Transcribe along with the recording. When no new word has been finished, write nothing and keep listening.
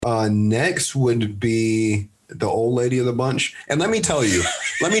Next would be the old lady of the bunch. And let me tell you,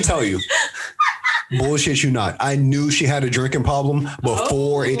 bullshit you not. I knew she had a drinking problem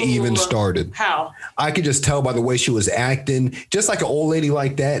before it even started. How? I could just tell by the way she was acting, just like an old lady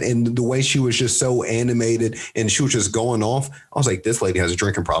like that, and the way she was just so animated and she was just going off. I was like, this lady has a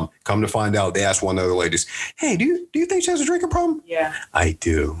drinking problem. Come to find out, they asked one of the other ladies, hey, do you think she has a drinking problem? Yeah. I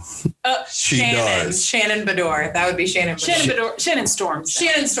do. She does. Shannon Bedore. That would be Shannon Bedore. Shannon Storms.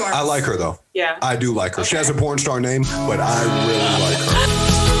 Shannon Storms. I like her, though. Yeah. I do like her. Okay. She has a porn star name, but I really like her.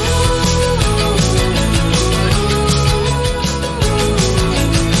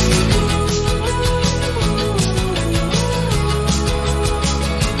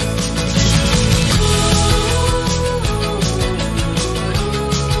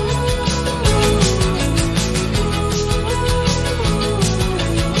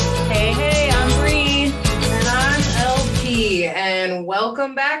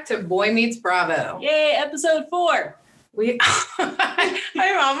 Welcome back to Boy Meets Bravo. Yay, episode 4.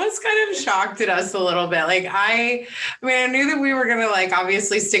 I'm almost kind of shocked at us a little bit. Like, I knew that we were going to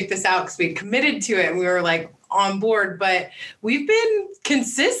obviously stick this out because we committed to it and we were on board, but we've been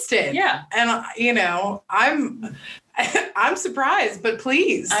consistent. Yeah. And, I'm surprised, but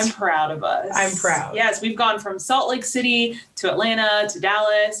pleased. I'm proud of us. I'm proud. Yes, we've gone from Salt Lake City to Atlanta to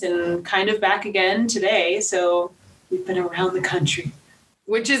Dallas and kind of back again today. So we've been around the country.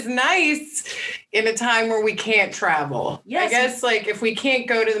 Which is nice in a time where we can't travel. Yes. I guess if we can't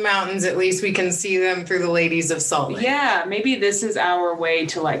go to the mountains, at least we can see them through the ladies of Salt Lake. Yeah, maybe this is our way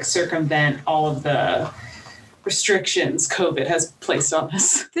to circumvent all of the restrictions COVID has placed on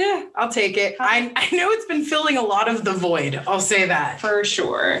us. Yeah, I'll take it. I know it's been filling a lot of the void. I'll say that. For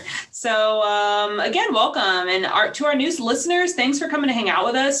sure. So again, welcome. And to our new listeners, thanks for coming to hang out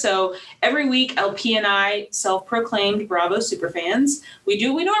with us. So every week, LP and I, self-proclaimed Bravo superfans, we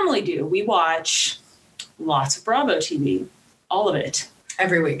do what we normally do. We watch lots of Bravo TV. All of it.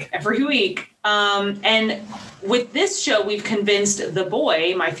 Every week. And with this show, we've convinced the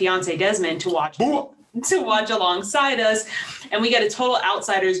boy, my fiance Desmond, to watch alongside us, and we get a total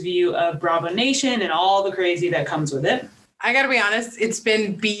outsider's view of Bravo Nation and all the crazy that comes with it. I gotta be honest, it's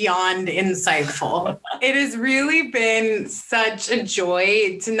been beyond insightful. It has really been such a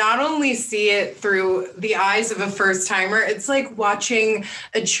joy to not only see it through the eyes of a first timer, it's like watching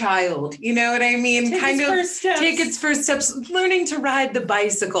a child, you know what I mean? Take its first steps, learning to ride the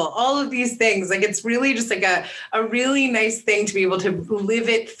bicycle, all of these things. It's really just a really nice thing to be able to live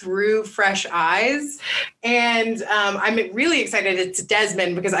it through fresh eyes. And I'm really excited it's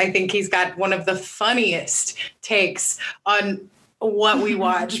Desmond because I think he's got one of the funniest takes on what we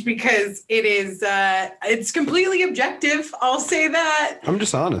watch because it is it's completely objective. I'll say that. I'm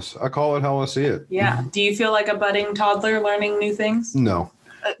just honest. I call it how I see it. Yeah. Do you feel like a budding toddler learning new things? No.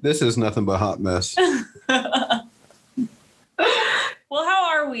 This is nothing but a hot mess. Well, how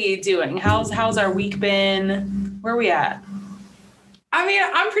are we doing? How's our week been? Where are we at?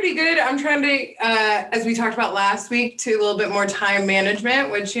 I'm pretty good. I'm trying to, as we talked about last week, to a little bit more time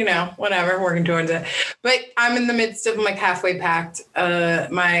management, which, whatever, working towards it. But I'm in the midst of halfway packed.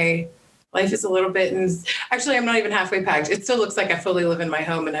 My life is a little bit, actually, I'm not even halfway packed. It still looks like I fully live in my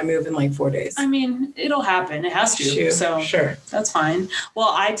home and I move in 4 days. It'll happen. It has to. So sure. That's fine. Well,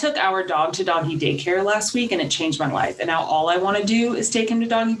 I took our dog to doggy daycare last week and it changed my life. And now all I want to do is take him to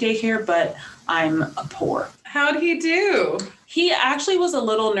doggy daycare, but I'm poor. How'd he do? He actually was a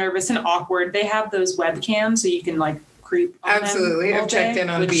little nervous and awkward. They have those webcams so you can creep on Absolutely. I've checked in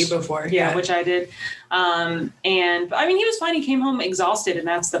on B before. Yeah, which I did. And he was fine. He came home exhausted and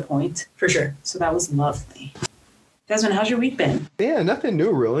that's the point. For sure. So that was lovely. Desmond, how's your week been? Yeah, nothing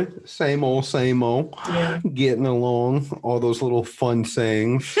new really. Same old. Yeah. Getting along. All those little fun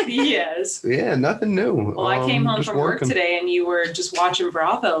sayings. Yes. Yeah, nothing new. Well, I came home from work today and you were just watching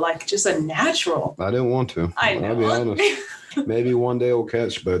Bravo, just a natural. I didn't want to. I know. I'll be honest. Maybe one day will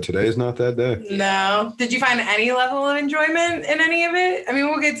catch, but today's not that day. No. Did you find any level of enjoyment in any of it?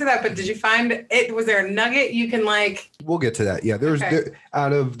 We'll get to that, but did you find it? Was there a nugget you can We'll get to that. Yeah,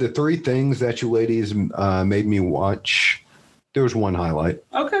 out of the 3 things that you ladies made me watch, there was one highlight.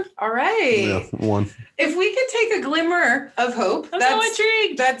 Okay. All right. Yeah, one. If we could take a glimmer of hope, I'm so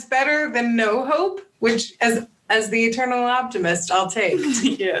intrigued. That's better than no hope, which as the eternal optimist, I'll take.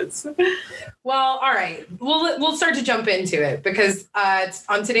 Yes. Well, all right. We'll start to jump into it because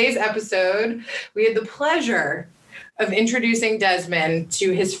on today's episode, we had the pleasure of introducing Desmond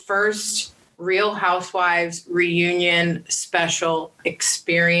to his first Real Housewives reunion special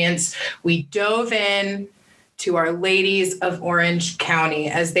experience. We dove in to our ladies of Orange County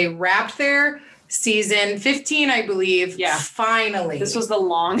as they wrapped their season 15, I believe. Yeah. Finally. This was the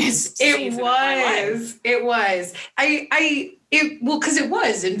longest season of my life. It was. Because it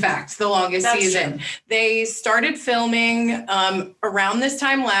was, in fact, the longest season. True. They started filming around this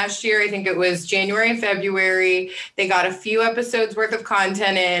time last year. I think it was January and February. They got a few episodes worth of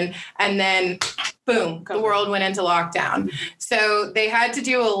content in, and then boom, the world went into lockdown. So they had to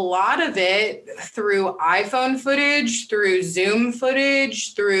do a lot of it through iPhone footage, through Zoom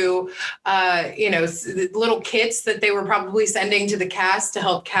footage, through, little kits that they were probably sending to the cast to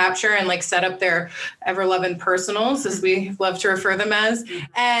help capture and like set up their ever-loving personals, as we love to refer them as.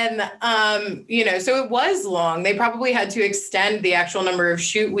 And, so it was long. They probably had to extend the actual number of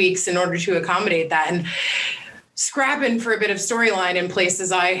shoot weeks in order to accommodate that. And scrapping for a bit of storyline in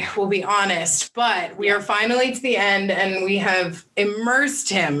places, I will be honest, but we are finally to the end, and we have immersed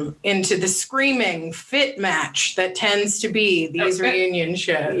him into the screaming fit match that tends to be these reunion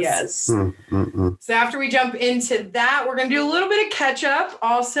shows. Yes. So after we jump into that, we're going to do a little bit of catch up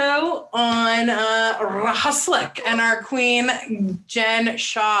also on RHOC and our queen, Jen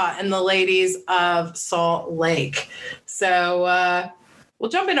Shaw, and the ladies of Salt Lake. So, we'll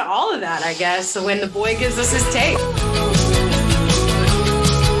jump into all of that, I guess, when the boy gives us his take.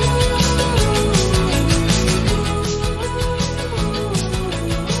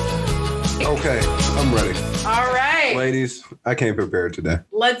 Okay, I'm ready. All right. Ladies, I came prepared today.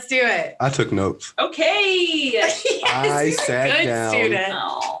 Let's do it. I took notes. Okay. Yes, I sat good down. Student.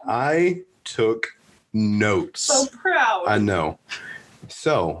 Oh, I took notes. so proud. I know.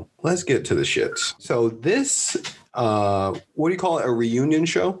 So let's get to the shits. So this, what do you call it? A reunion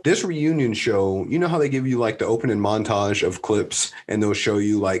show? This reunion show, you know how they give you like the opening montage of clips and they'll show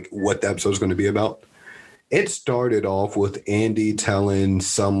you like what the episode's going to be about? It started off with Andy telling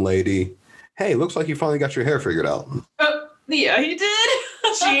some lady, hey, looks like you finally got your hair figured out. Yeah, he did.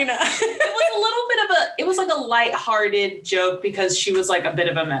 Gina. It was like a lighthearted joke because she was like a bit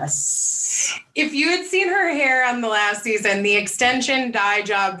of a mess. If you had seen her hair on the last season, the extension dye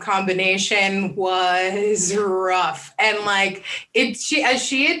job combination was rough. And like as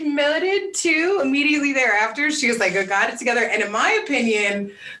she admitted to immediately thereafter, she was like, I got it together. And in my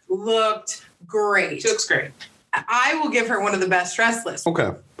opinion, looked great. She looks great. I will give her one of the best dress lists.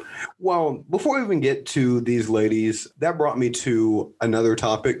 Okay. Well, before we even get to these ladies, that brought me to another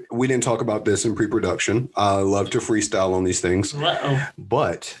topic. We didn't talk about this in pre-production. I love to freestyle on these things. Uh-oh.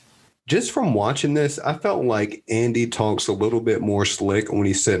 But just from watching this, I felt like Andy talks a little bit more slick when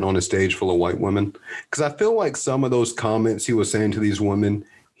he's sitting on a stage full of white women. Because I feel like some of those comments he was saying to these women,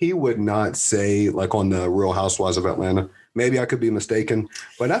 he would not say like on the Real Housewives of Atlanta. Maybe I could be mistaken,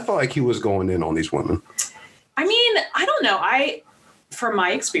 but I felt like he was going in on these women. I mean, I don't know. From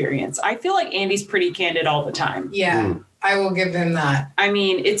my experience, I feel like Andy's pretty candid all the time. Yeah, I will give him that. I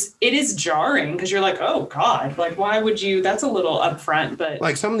mean, it is jarring because you're like, oh God, like why would you? That's a little upfront, but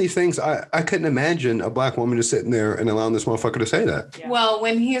like some of these things, I couldn't imagine a black woman just sitting there and allowing this motherfucker to say that. Yeah. Well,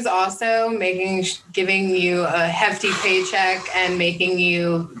 when he's also giving you a hefty paycheck and making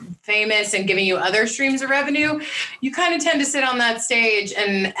you famous and giving you other streams of revenue, you kind of tend to sit on that stage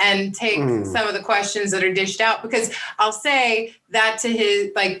and take some of the questions that are dished out, because I'll say that to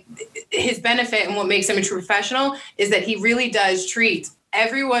his benefit, and what makes him a true professional is that he really does treat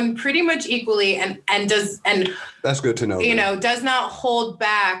everyone pretty much equally and that's good to know. Does not hold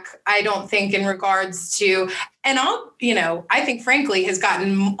back, I don't think, in regards to, and I think frankly has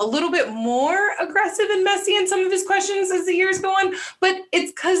gotten a little bit more aggressive and messy in some of his questions as the years go on, but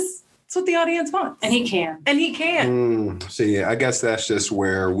it's because it's what the audience wants. And he can. See, I guess that's just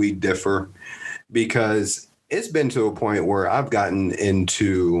where we differ, because it's been to a point where I've gotten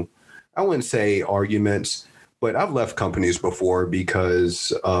into, I wouldn't say arguments, but I've left companies before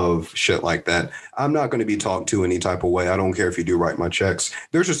because of shit like that. I'm not going to be talked to any type of way. I don't care if you do write my checks.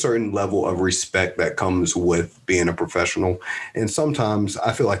 There's a certain level of respect that comes with being a professional. And sometimes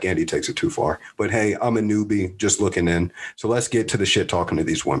I feel like Andy takes it too far. But hey, I'm a newbie just looking in. So let's get to the shit talking to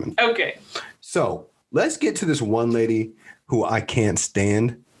these women. Okay. So let's get to this one lady who I can't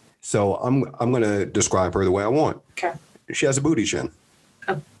stand. So I'm going to describe her the way I want. Okay. She has a booty chin.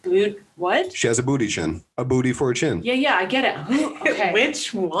 A boot? What? She has a booty chin. A booty for a chin. Yeah, I get it. Okay.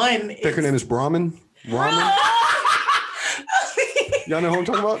 Which one? I think her name is Brahmin. Ramen. Y'all know who I'm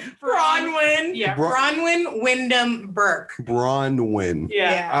talking about? Bronwyn. Yeah. Bronwyn Wyndham Burke. Bronwyn.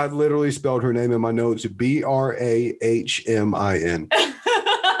 Yeah. I literally spelled her name in my notes. Brahmin.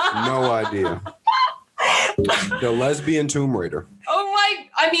 No idea. The lesbian Tomb Raider.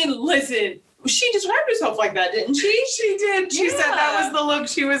 Listen. She described herself like that, didn't she? She did. She said that was the look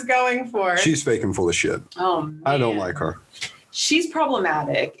she was going for. She's faking full of shit. Oh, man. I don't like her. She's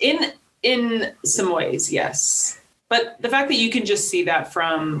problematic. In some ways, yes. But the fact that you can just see that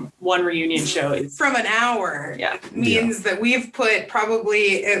from one reunion show is from an hour means that we've put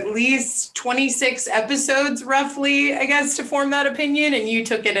probably at least 26 episodes roughly, I guess, to form that opinion, and you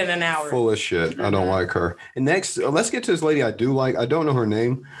took it in an hour. Full of shit. I don't like her. And next, let's get to this lady I do like. I don't know her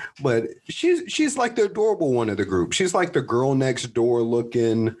name, but she's like the adorable one of the group. She's like the girl next door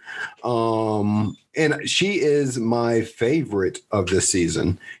looking. And she is my favorite of this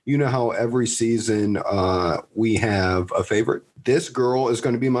season. You know how every season we have a favorite? This girl is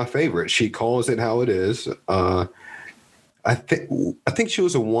going to be my favorite. She calls it how it is. I think she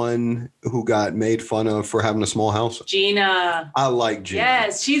was the one who got made fun of for having a small house. Gina. I like Gina.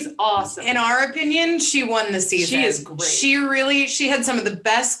 Yes, she's awesome. In our opinion, she won the season. She is great. She had some of the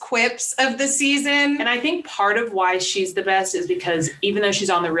best quips of the season. And I think part of why she's the best is because even though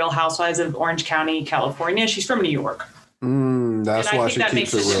she's on the Real Housewives of Orange County, California, she's from New York. That's why she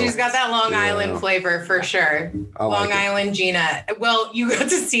keeps it real. She's got that Long Island flavor for sure. Long Island Gina. Well, you got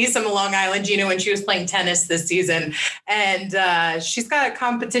to see some Long Island Gina when she was playing tennis this season, and she's got a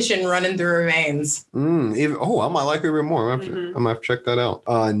competition running through her veins. I might like her even more. I might have to check that out.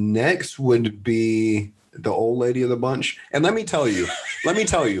 Next would be the old lady of the bunch, and let me tell you.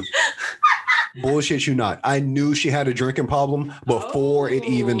 Bullshit you not. I knew she had a drinking problem before it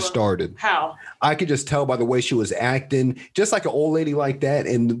even started. How? I could just tell by the way she was acting, just like an old lady like that,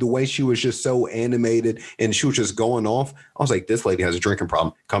 and the way she was just so animated and she was just going off. I was like, this lady has a drinking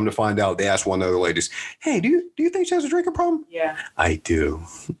problem. Come to find out, they asked one of the other ladies, hey, do you think she has a drinking problem? Yeah. I do.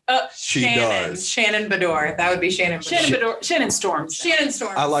 She does. Shannon Bedore. That would be Shannon Bedore. Shannon Storms. Shannon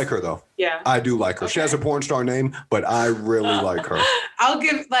Storms. I like her, though. Yeah. I do like her. Okay. She has a porn star name, but I really like her. I'll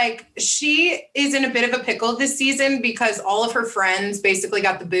give, she is in a bit of a pickle this season because all of her friends basically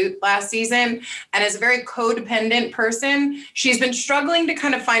got the boot last season. And as a very codependent person, she's been struggling to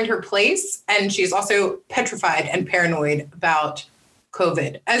kind of find her place. And she's also petrified and paranoid about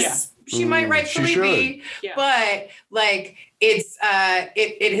COVID, as she might rightfully be. Yeah. But it's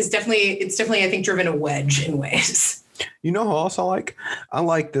definitely, I think, driven a wedge in ways. You know who else I like? I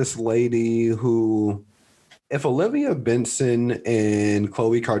like this lady who, if Olivia Benson and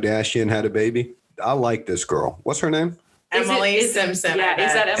Khloe Kardashian had a baby, I like this girl. What's her name? Emily Simpson. Yeah,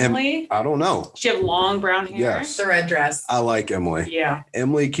 is that Emily? I don't know. She have long brown hair? Yes. The red dress. I like Emily. Yeah.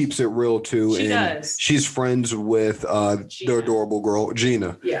 Emily keeps it real too. She does. She's friends with the adorable girl,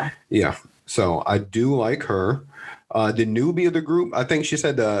 Gina. Yeah. Yeah. So I do like her. The newbie of the group, I think she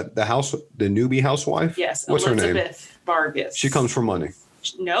said the newbie housewife. Yes. What's her name? Elizabeth Vargas. She comes from money.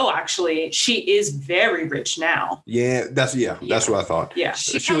 No, actually, she is very rich now. Yeah, that's what I thought. Yeah,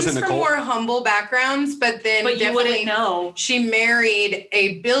 she comes from more humble backgrounds, but you wouldn't know. She married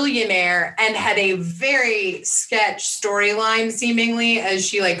a billionaire and had a very sketch storyline, seemingly, as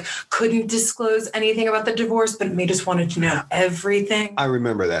she couldn't disclose anything about the divorce, but made us wanted to know everything. I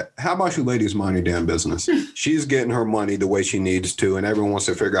remember that. How about you ladies mind your damn business? She's getting her money the way she needs to, and everyone wants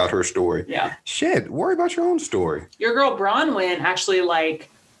to figure out her story. Yeah. Shit, worry about your own story. Your girl Bronwyn actually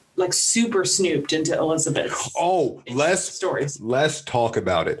super snooped into Elizabeth's stories. Let's talk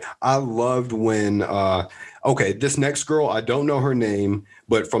about it. I loved when this next girl, I don't know her name,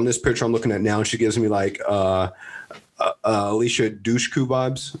 but from this picture I'm looking at now, she gives me Alicia Dushku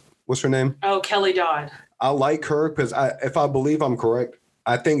vibes. What's her name? Oh, Kelly Dodd. I like her because if I believe I'm correct,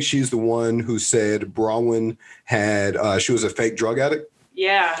 I think she's the one who said Bronwyn had she was a fake drug addict.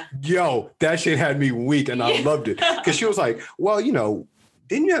 Yeah. Yo, that shit had me weak, and I loved it because she was like, well,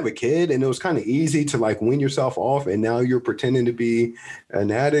 didn't you have a kid? And it was kind of easy to wean yourself off, and now you're pretending to be an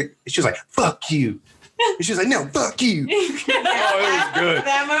addict. She was like, fuck you. And she was like, no, fuck you. Oh, it was good.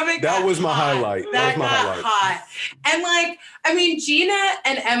 That moment that was my highlight. That was my highlight. Hot. And Gina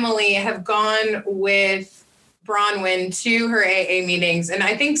and Emily have gone with Bronwyn to her AA meetings, and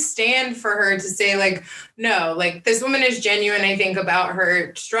I think stand for her to say no, this woman is genuine, I think, about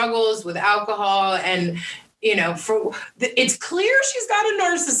her struggles with alcohol, and it's clear she's got a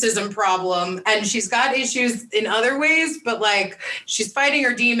narcissism problem and she's got issues in other ways, but she's fighting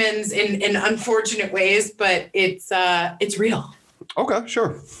her demons in unfortunate ways, but it's real. Okay,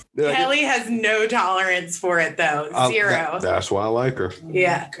 sure. Kelly has no tolerance for it, though. Zero. That's why I like her.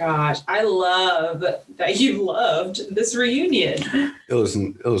 Yeah. Gosh, I love that you loved this reunion. It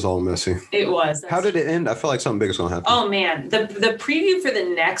was all messy. It was. How did it end? I feel like something big is going to happen. Oh, man. The preview for the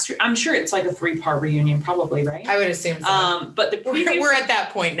next, I'm sure it's a 3-part reunion, probably, right? I would assume so. But the preview, we're at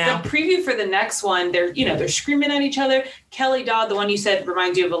that point now. The preview for the next one, they're screaming at each other. Kelly Dodd, the one you said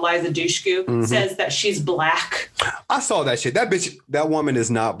reminds you of Eliza Dushku, says that she's black. I saw that shit. That woman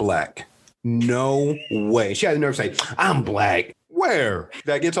is not black. No way. She had the nerve to say, I'm black. Where?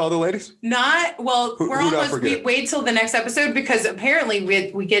 Did I get to all the ladies? Not well. Who'd We're I almost. forget? We wait till the next episode because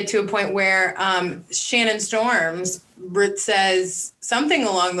apparently we get to a point where Shannon Storms says something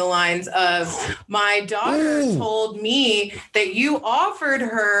along the lines of, "My daughter told me that you offered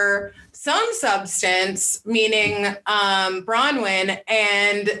her some substance, meaning Bronwyn,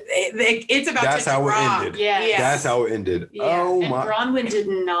 and it's about That's to how it drop." ended. Yes. That's how it ended. Yeah. Oh And my. Bronwyn did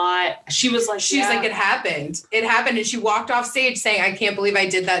not. She was like, It happened. It happened, and she walked off stage saying, "I can't believe I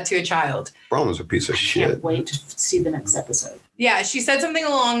did that to a child." Braun was a piece of shit. Can't wait to see the next episode. Yeah, she said something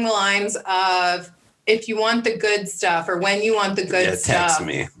along the lines of, "If you want the good stuff, or when you want the good stuff,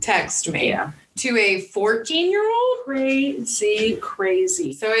 text me." Yeah. To a 14-year-old?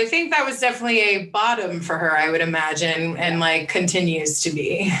 Crazy. So I think that was definitely a bottom for her, I would imagine, and like continues to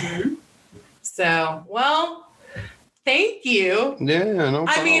be. Mm-hmm. So, well, thank you. Yeah, no problem.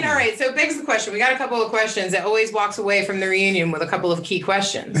 I mean, all right, so it begs the question. We got a couple of questions that always walks away from the reunion with a couple of key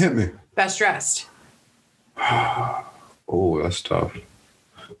questions. Hit me. Best dressed. Oh, that's tough.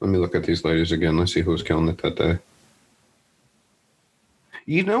 Let me look at these ladies again. Let's see who was killing it that day.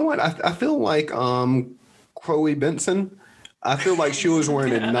 You know what? I feel like Chloe Benson. I feel like she was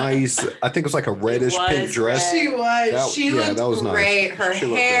wearing a nice, I think it was like a reddish pink dress. She was. That- She yeah, looked that was nice. great. Her She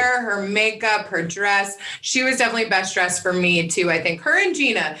looked hair, her makeup, her dress. She was definitely best dressed for me too, I think. Her and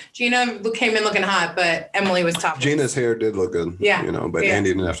Gina. Gina came in looking hot, but Emily was top. Gina's hair did look good. Yeah. You know, but Yeah. Andy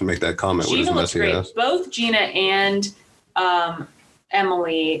didn't have to make that comment with Gina his looks messy great. ass. Both Gina and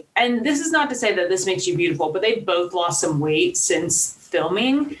Emily, and this is not to say that this makes you beautiful, but they both lost some weight since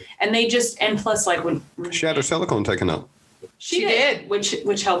filming, and they just, and plus like when She had her silicone taken out. She did.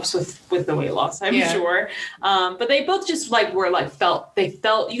 which helps with the weight loss, I'm Yeah. sure. But they both just like were like felt you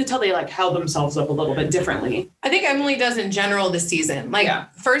could tell they like held themselves up a little bit differently. I think Emily does in general this season. Like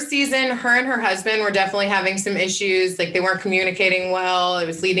first season, her and her husband were definitely having some issues. Like they weren't communicating well. It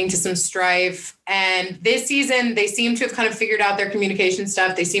was leading to some strife. And this season, they seem to have kind of figured out their communication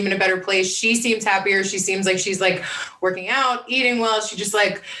stuff. They seem in a better place. She seems happier. She seems like she's like working out, eating well. She just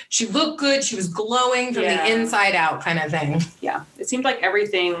like, she looked good. She was glowing from the inside out kind of thing. Yeah. It seemed like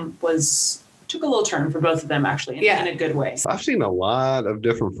everything took a little turn for both of them actually in a good way. I've seen a lot of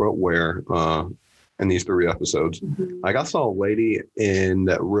different footwear in these 3 episodes. Mm-hmm. Like I saw a lady in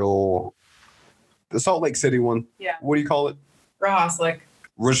the Salt Lake City one. Yeah. What do you call it? RHOC.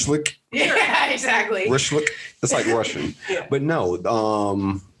 Rushlik. Yeah, exactly. Rushlik. It's like Russian. Yeah. But no,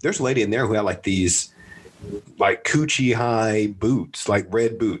 there's a lady in there who had like these like coochie high boots, like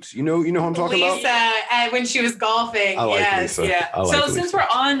red boots. You know what I'm talking about? Lisa, when she was golfing. I like yes. Lisa. Yeah. I like So Lisa. since we're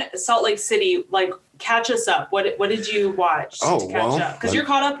on Salt Lake City, like catch us up. What did you watch to catch up? Because you're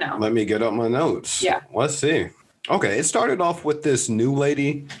caught up now. Let me get up my notes. Yeah. Let's see. Okay, it started off with this new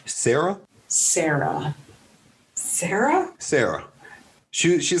lady, Sarah. Sarah.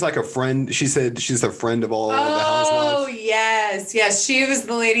 She's like a friend. She said she's a friend of all the Oh, housewives. yes. She was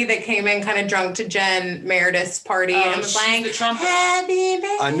the lady that came in kind of drunk to Jen Meredith's party and was she's like, the trumper. "Happy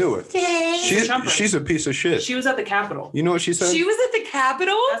birthday." I knew it. She's a piece of shit. She was at the Capitol. You know what she said? She was at the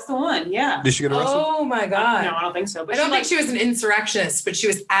Capitol? That's the one. Yeah. Did she get arrested? Oh my God. No, I don't think so. But I don't think she was an insurrectionist, but she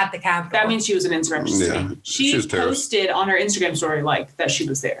was at the Capitol. That means she was an insurrectionist. Yeah. She She's a terrorist. posted on her Instagram story like that she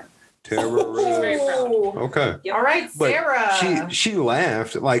was there. Terrorist. very proud. Okay. Yep. All right, But Sarah. she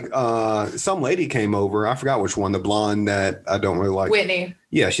laughed like some lady came over. I forgot which one, the blonde that I don't really like. Whitney.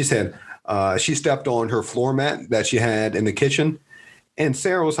 Yeah, she said she stepped on her floor mat that she had in the kitchen. And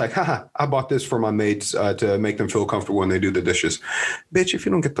Sarah was like, haha, I bought this for my mates to make them feel comfortable when they do the dishes. Bitch, if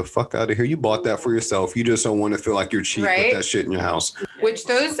you don't get the fuck out of here, you bought that for yourself. You just don't want to feel like you're cheap Right? with that shit in your house. Which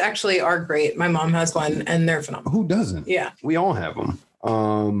those actually are great. My mom has one and they're phenomenal. Who doesn't? Yeah. We all have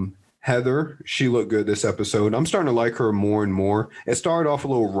them. Heather, she looked good this episode. I'm starting to like her more and more. It started off a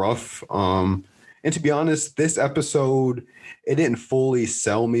little rough. And to be honest, this episode, it didn't fully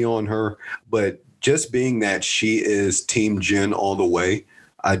sell me on her, but just being that she is Team Jen all the way,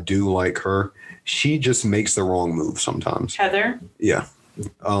 I do like her. She just makes the wrong move sometimes. Heather. Yeah.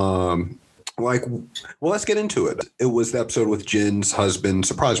 Let's get into it. It was the episode with Jen's husband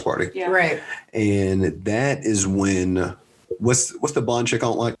surprise party. Yeah. Right. And that is when what's the blonde chick I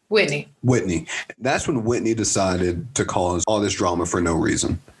don't like? Whitney. That's when Whitney decided to cause all this drama for no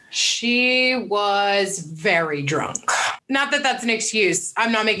reason. She was very drunk. Not that that's an excuse.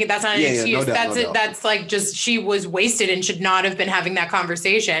 I'm not making that's not an excuse. No doubt, That's no it. doubt. That's like just she was wasted and should not have been having that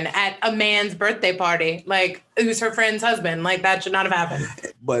conversation at a man's birthday party. Like who's her friend's husband. Like that should not have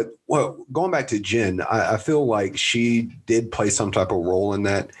happened. But going back to Jen, I feel like she did play some type of role in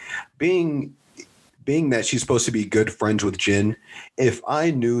that. Being that she's supposed to be good friends with Jen, if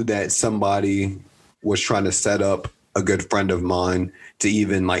I knew that somebody was trying to set up a good friend of mine to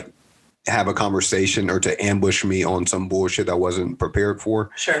even like have a conversation or to ambush me on some bullshit I wasn't prepared for,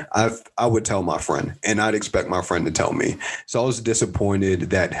 Sure. I would tell my friend, and I'd expect my friend to tell me. So I was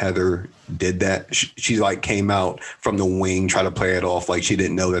disappointed that Heather did that. She like came out from the wing, try to play it off like she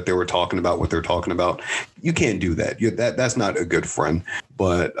didn't know that they were talking about what they're talking about. You can't do that. That's not a good friend.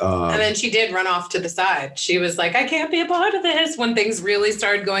 But and then she did run off to the side. She was like, I can't be a part of this when things really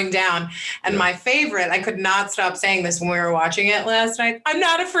started going down. And my favorite, I could not stop saying this when we were watching it last night. I'm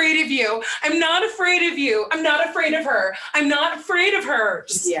not afraid of you. I'm not afraid of you. I'm not afraid of her. I'm not afraid of her.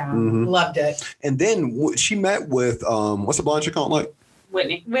 Just, loved it. And then she met with, what's the blonde chick called like?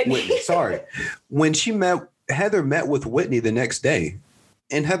 Whitney. Sorry. When Heather met with Whitney the next day,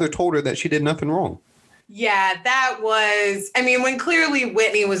 and Heather told her that she did nothing wrong. Yeah, that was, when clearly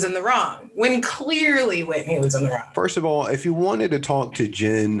Whitney was in the wrong. First of all, if you wanted to talk to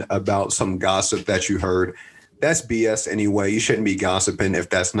Jen about some gossip that you heard, that's BS anyway. You shouldn't be gossiping if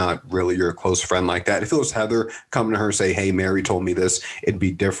that's not really your close friend like that. If it was Heather coming to her and say, hey, Mary told me this, it'd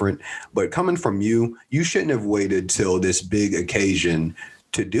be different. But coming from you, you shouldn't have waited till this big occasion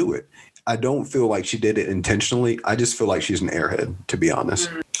to do it. I don't feel like she did it intentionally. I just feel like she's an airhead, to be honest.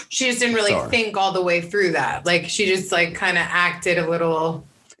 She just didn't really think all the way through that. Like, she just like kind of acted a little.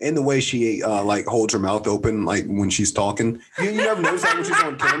 And the way she like holds her mouth open, like when she's talking, you never notice that when she's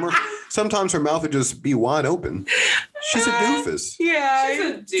on camera. Sometimes her mouth would just be wide open. She's a doofus.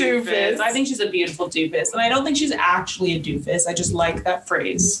 Yeah, she's a doofus. I think she's a beautiful doofus, and I don't think she's actually a doofus. I just like that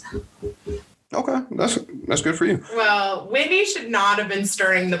phrase. Okay, that's good for you. Well, Whitney should not have been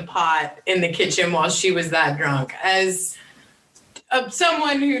stirring the pot in the kitchen while she was that drunk. As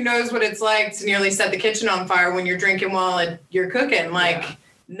someone who knows what it's like to nearly set the kitchen on fire when you're drinking while you're cooking,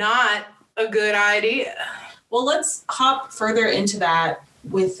 not a good idea. Well, let's hop further into that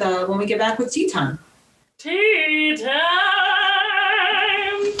with when we get back with tea time. Tea time!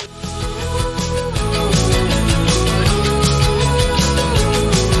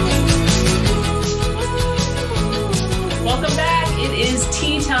 Welcome back. It is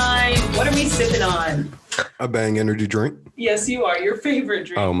tea time. What are we sipping on? A Bang energy drink. Yes, you are. Your favorite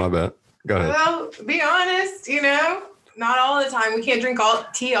drink. Oh, my bad. Go ahead. Well, be honest, not all the time. We can't drink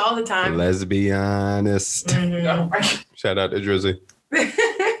tea all the time. Let's be honest. Mm-hmm. Shout out to Drizzy.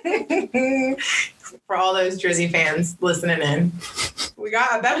 For all those Drizzy fans listening in.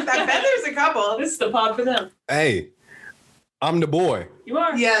 I bet there's a couple. This is the pod for them. Hey, I'm the boy. You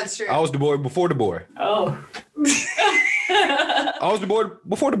are? Yeah, it's true. I was the boy before the boy. Oh. I was the boy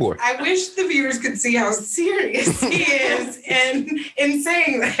before the boy. I wish the viewers could see how serious he is in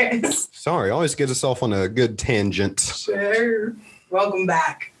saying this. Sorry, always gets us off on a good tangent. Sure. Welcome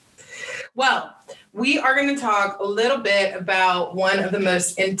back. Well, we are going to talk a little bit about one of the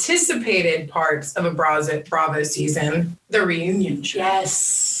most anticipated parts of a Bravo season, the reunion show.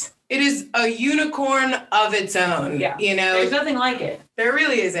 Yes. It is a unicorn of its own. Yeah. There's nothing like it. There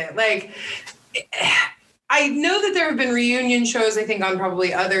really isn't. Like, I know that there have been reunion shows, I think, on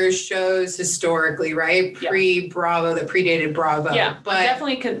probably other shows historically, right? Pre-Bravo, that predated Bravo. Yeah, but I'm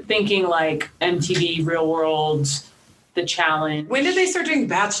definitely thinking like MTV, Real World, The Challenge. When did they start doing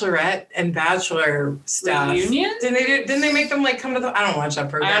Bachelorette and Bachelor stuff? Reunions? Didn't they make them like come to the? I don't watch that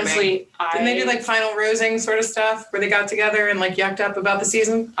program. Honestly, didn't they do like final rosing sort of stuff where they got together and like yucked up about the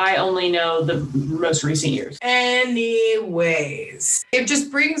season? I only know the most recent years. Anyways, it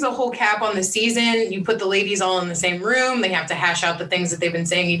just brings a whole cap on the season. You put the ladies all in the same room. They have to hash out the things that they've been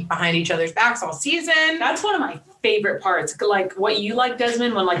saying behind each other's backs all season. That's one of my favorite parts. Like what you like,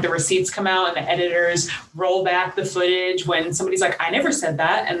 Desmond, when like the receipts come out and the editors roll back the footage when somebody's like, I never said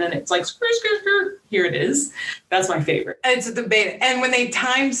that. And then it's like, here it is. That's my favorite. It's a debate. And when they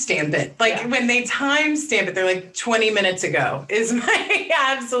timestamp it, when they timestamp it, they're like 20 minutes ago is my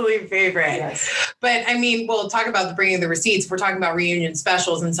absolute favorite. Yes. But I mean, we'll talk about the bringing the receipts. We're talking about reunion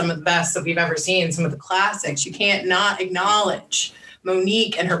specials and some of the best that we've ever seen, some of the classics. You can't not acknowledge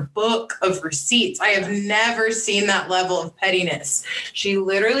Monique and her book of receipts. I have never seen that level of pettiness. She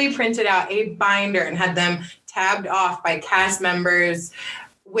literally printed out a binder and had them tabbed off by cast members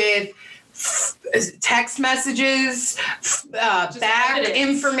with text messages, back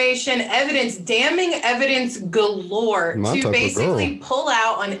information, evidence, damning evidence galore to basically pull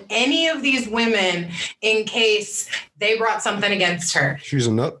out on any of these women in case they brought something against her. She's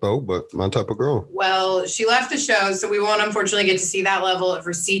a nut though, but my type of girl. Well, she left the show, so we won't unfortunately get to see that level of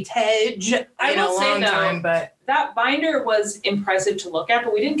receiptage in a long time, but that binder was impressive to look at,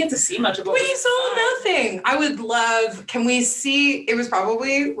 but we didn't get to see much of it. We saw nothing. I would love, can we see, it was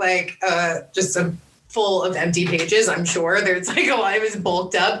probably like just a full of empty pages. I'm sure there's like a lot of it was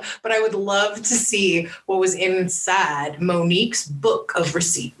bulked up, but I would love to see what was inside Monique's book of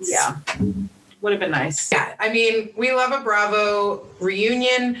receipts. Yeah. Would have been nice. Yeah, I mean, we love a Bravo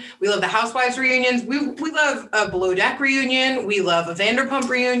reunion. We love the Housewives reunions. We love a Below Deck reunion. We love a Vanderpump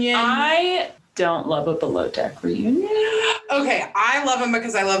reunion. I don't love a Below Deck reunion. Okay, I love them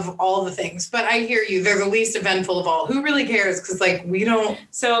because I love all the things, but I hear you. They're the least eventful of all. Who really cares? Because, like, we don't.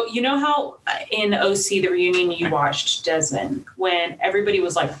 So, you know how in OC, the reunion you watched, Desmond, when everybody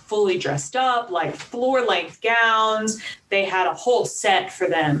was, like, fully dressed up, like floor-length gowns, they had a whole set for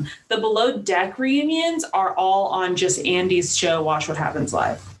them. The Below Deck reunions are all on just Andy's show, Watch What Happens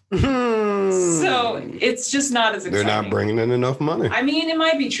Live. So, it's just not as exciting. They're not bringing in enough money. I mean, it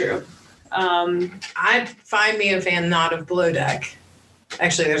might be true. I'd find me a fan not of Below Deck.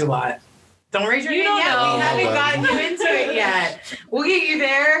 Actually, there's a lot. Don't raise your hand yet. know. We haven't gotten you into it yet. We'll get you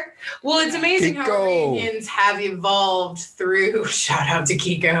there. Well, it's amazing how reunions have evolved through, shout out to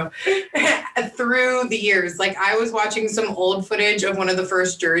Kiko, through the years. Like, I was watching some old footage of one of the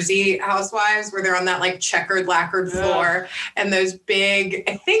first Jersey housewives where they're on that like checkered lacquered floor and those big,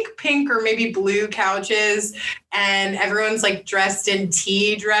 I think pink or maybe blue couches. And everyone's like dressed in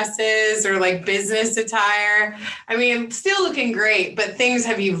tea dresses or like business attire. I mean, still looking great, but things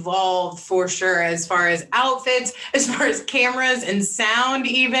have evolved for sure as far as outfits, as far as cameras and sound,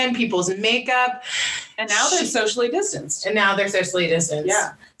 even people's makeup. And now they're socially distanced.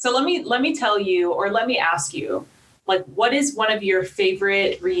 Yeah. So let me tell you, or let me ask you, like, what is one of your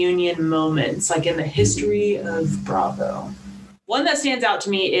favorite reunion moments, like in the history of Bravo? One that stands out to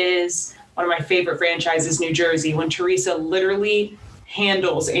me is one of my favorite franchises, New Jersey, when Teresa literally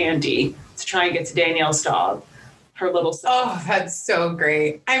handles Andy to try and get to Danielle Staub, her little son. Oh, that's so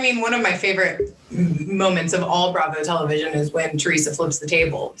great. I mean, one of my favorite moments of all Bravo television is when Teresa flips the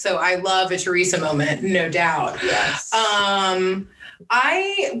table. So I love a Teresa moment, no doubt. Yes.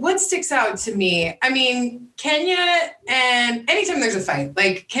 What sticks out to me? I mean, Kenya, and anytime there's a fight,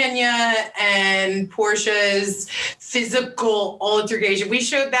 like Kenya and Portia's physical altercation. We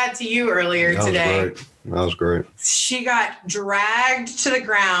showed that to you earlier today. That was great. She got dragged to the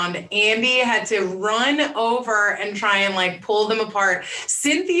ground. Andy had to run over and try and like pull them apart.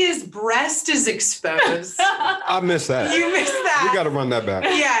 Cynthia's breast is exposed. I missed that. You missed that. We got to run that back.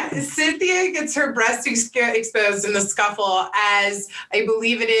 Yeah. Cynthia gets her breast exposed in the scuffle as I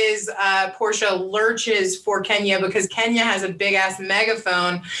believe it is Portia lurches for Kenya because Kenya has a big ass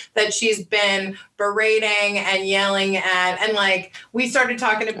megaphone that she's been berating and yelling at. And like we started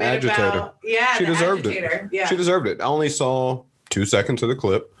talking a bit about. Yeah. She deserved it. Yeah. She deserved it. I only saw 2 seconds of the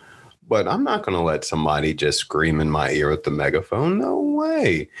clip, but I'm not going to let somebody just scream in my ear with the megaphone. No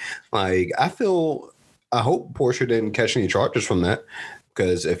way. Like, I hope Portia didn't catch any charges from that,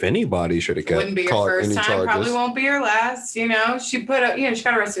 because if anybody should have caught any charges. Wouldn't be her first time, probably won't be her last. You know, she got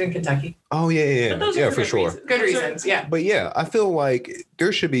arrested in Kentucky. Oh, yeah, for sure. Good reasons, yeah. But yeah, I feel like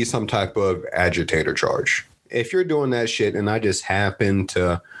there should be some type of agitator charge. If you're doing that shit and I just happen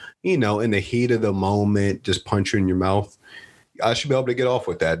to, you know, in the heat of the moment, just punch you in your mouth, I should be able to get off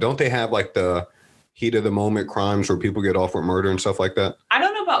with that. Don't they have like the heat of the moment crimes where people get off with murder and stuff like that? I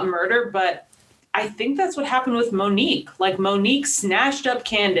don't know about murder, but I think that's what happened with Monique. Like, Monique snatched up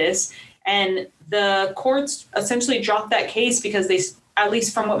Candace and the courts essentially dropped that case because they, at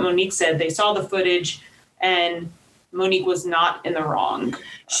least from what Monique said, they saw the footage and Monique was not in the wrong.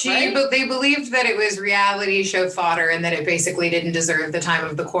 But they believed that it was reality show fodder and that it basically didn't deserve the time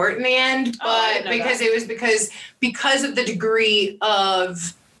of the court in the end. But because of the degree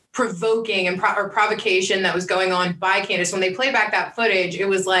of provoking and provocation that was going on by Candace, when they play back that footage, it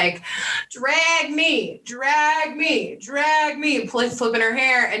was like, drag me, flipping her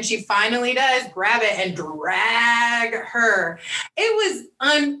hair. And she finally does grab it and drag her. It was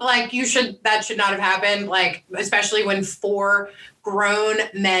that should not have happened. Like, especially when 4 grown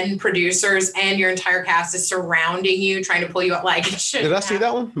men producers and your entire cast is surrounding you, trying to pull you up. Like, it should. Did I see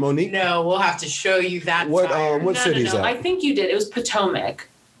that one, Monique? No, we'll have to show you that. What city is that? I think you did. It was Potomac.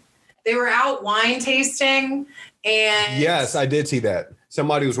 They were out wine tasting, and yes, I did see that.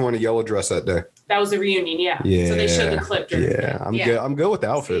 Somebody was wearing a yellow dress that day. That was the reunion, yeah. Yeah. So they showed the clip. I'm good with the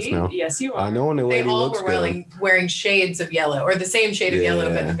outfits now. Yes, you are. I know when the lady looks good. They all were wearing shades of yellow, or the same shade of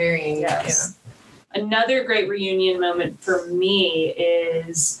yellow, but varying. Yes. Yeah. Another great reunion moment for me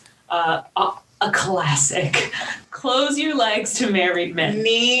is a classic. Close your legs to married men.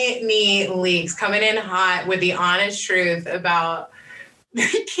 Knee leaks coming in hot with the honest truth about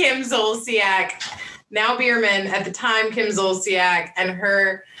Kim Zolciak, now Bierman, at the time Kim Zolciak, and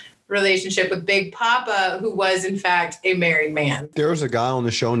her relationship with Big Papa, who was in fact a married man. There was a guy on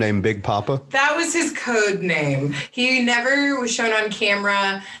the show named Big Papa. That was his code name. He never was shown on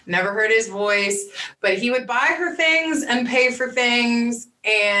camera, never heard his voice, but he would buy her things and pay for things.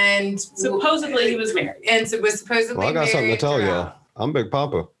 And supposedly he was married. And so was supposedly Well, I got something to tell y'all. I'm Big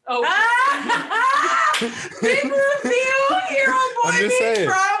Papa. Oh. Big reveal here on Boy I'm just Meets saying.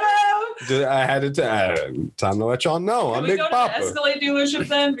 Bravo. I had to time to let y'all know. I'm Big Papa. Can we go to the Escalade dealership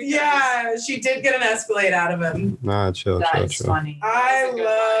then? Because Yeah, she did get an Escalade out of him. Nah, chill. That's funny. I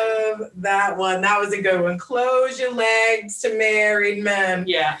love that one. That was a good one. Close your legs to married men.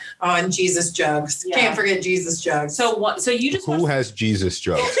 Yeah. Oh, and Jesus jugs. Yeah. Can't forget Jesus jugs. So what? So you just Who has Jesus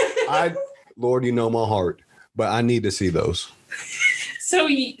jugs? Lord, you know my heart, but I need to see those. So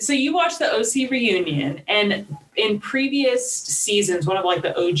you watched the OC reunion, and in previous seasons, one of like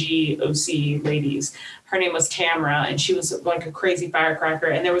the OG OC ladies, her name was Tamra, and she was like a crazy firecracker.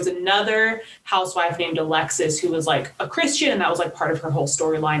 And there was another housewife named Alexis who was like a Christian, and that was like part of her whole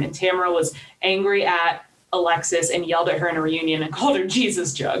storyline. And Tamra was angry at Alexis and yelled at her in a reunion and called her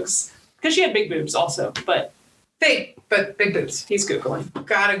Jesus jugs because she had big boobs also, but fake, but big boobs. he's Googling.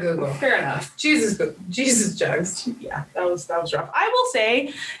 Gotta Google. Fair enough. Jesus jugs. Yeah, that was rough. I will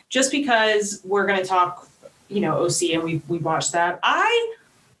say, just because we're gonna talk, OC, and we watched that.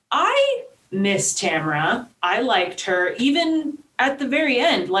 I miss Tamra. I liked her even at the very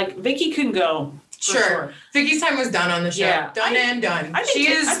end. Like Vicky couldn't go. Sure. Vicky's time was done on the show. Yeah. Done and done. I think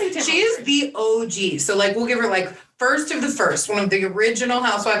She is the OG. So like we'll give her like first of the first, one of the original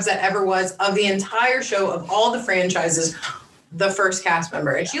housewives that ever was of the entire show of all the franchises, the first cast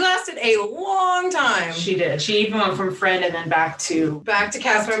member. And she lasted a long time. She did. She even went from friend and then back to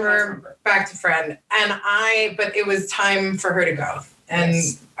cast member, back to friend. But it was time for her to go. And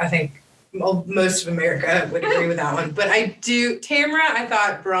yes. I think most of America would agree with that one. But Tamra, I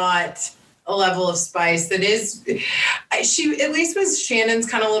thought brought a level of spice that is, she at least was Shannon's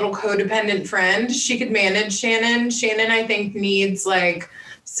kind of little codependent friend. She could manage Shannon. Shannon, I think, needs like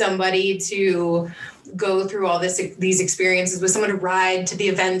somebody to go through all these experiences with, someone to ride to the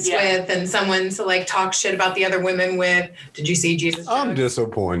events with, and someone to like talk shit about the other women with. Did you see Jesus? I'm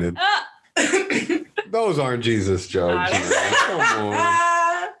disappointed. Those aren't Jesus jokes. Come on.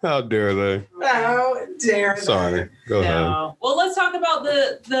 How dare they? How dare they? Sorry. Go ahead. Well, let's talk about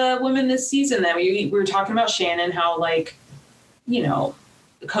the women this season then. We were talking about Shannon, how like,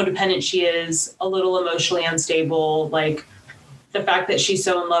 codependent she is, a little emotionally unstable, like the fact that she's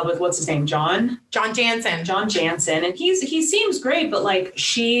so in love with, what's his name? John Jansen. And he seems great, but like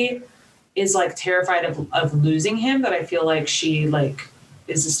she is like terrified of losing him, that I feel like she like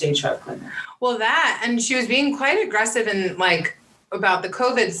is a stage 5 cleaner. Well, and she was being quite aggressive and like about the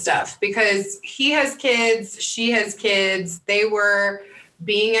COVID stuff, because he has kids, she has kids. They were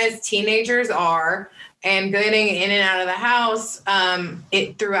being as teenagers are and getting in and out of the house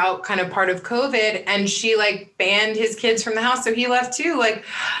throughout kind of part of COVID. And she like banned his kids from the house. So he left too. Like,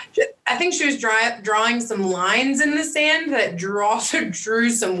 I think she was drawing some lines in the sand that also drew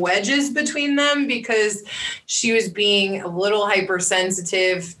some wedges between them, because she was being a little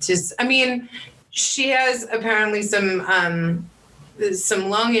hypersensitive to, she has apparently some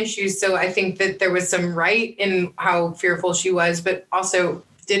lung issues. So I think that there was some right in how fearful she was, but also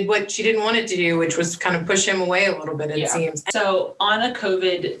did what she didn't want it to do, which was kind of push him away a little bit, it seems. So on a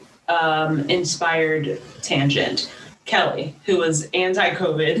COVID inspired tangent, Kelly, who was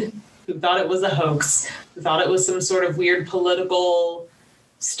anti-COVID, who thought it was a hoax, who thought it was some sort of weird political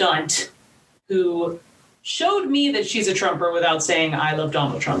stunt, who showed me that she's a Trumper without saying I love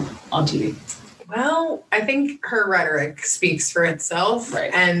Donald Trump on TV. Well, I think her rhetoric speaks for itself.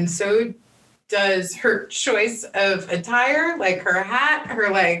 Right. And so does her choice of attire, like her hat, her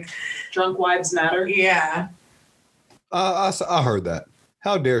like... Drunk wives matter. Yeah. I heard that.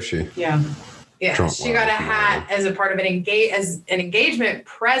 How dare she? Yeah. Yeah. Drunk she got a hat as a part of an engagement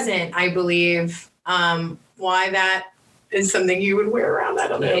present, I believe. Why that is something you would wear around, I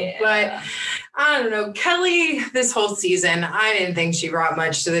don't know. Yeah. But I don't know. Kelly, this whole season, I didn't think she brought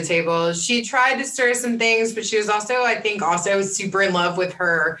much to the table. She tried to stir some things, but she was also, I think, super in love with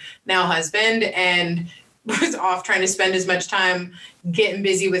her now husband, and was off trying to spend as much time getting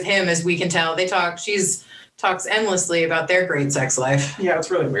busy with him as we can tell. She talks endlessly about their great sex life. Yeah, it's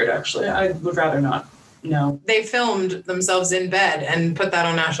really weird, actually. I would rather not. No. They filmed themselves in bed and put that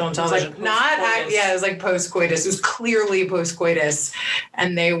on national television. It was like post-coitus. It was clearly post-coitus.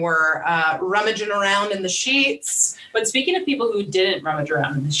 And they were rummaging around in the sheets. But speaking of people who didn't rummage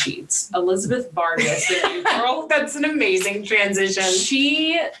around in the sheets, Elizabeth Vargas, the new girl. That's an amazing transition.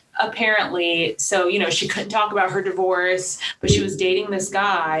 She apparently, she couldn't talk about her divorce, but she was dating this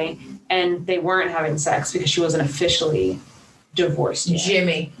guy and they weren't having sex because she wasn't officially divorced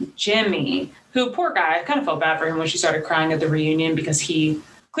yet. Jimmy, who, poor guy, I kind of felt bad for him when she started crying at the reunion because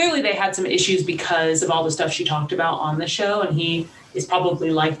clearly they had some issues because of all the stuff she talked about on the show. And he is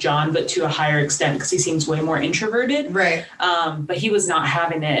probably like John, but to a higher extent because he seems way more introverted. Right. But he was not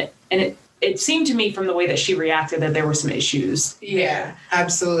having it. And it seemed to me from the way that she reacted that there were some issues. Yeah,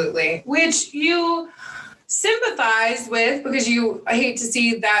 absolutely. Which you sympathize with because I hate to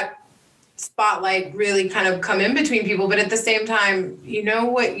see that spotlight really kind of come in between people, but at the same time, you know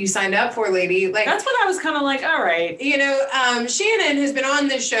what you signed up for, lady. Like, that's what I was kind of like, all right. Shannon has been on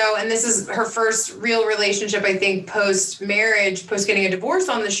this show, and this is her first real relationship, I think, post-marriage, post getting a divorce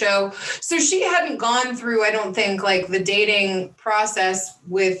on the show. So she hadn't gone through, I don't think, like the dating process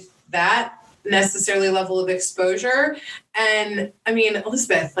with that necessarily level of exposure. And I mean,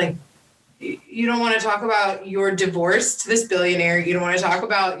 Elizabeth, like, you don't want to talk about your divorce to this billionaire. You don't want to talk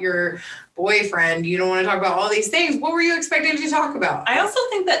about your boyfriend. You don't want to talk about all these things. What were you expecting to talk about? I also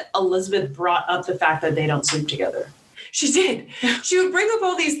think that Elizabeth brought up the fact that they don't sleep together. She did. She would bring up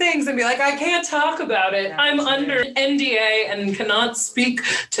all these things and be like, I can't talk about it. I'm under NDA and cannot speak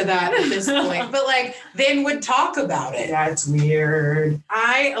to that at this point. But then would talk about it. Yeah, it's weird.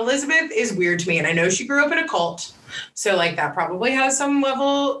 Elizabeth is weird to me. And I know she grew up in a cult. So that probably has some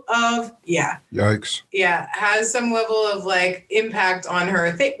level of, Yikes. Yeah, has some level of impact on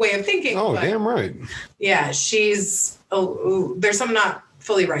her way of thinking. Oh, damn right. Yeah, there's something not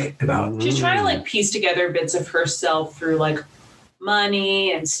fully right about. She's trying to piece together bits of herself through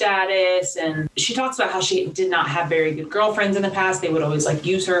money and status. And she talks about how she did not have very good girlfriends in the past. They would always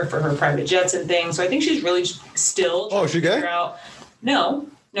use her for her private jets and things. So I think she's really still trying to figure out. No,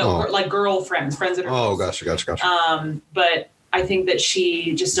 girlfriends, friends that are. Oh, gotcha. But I think that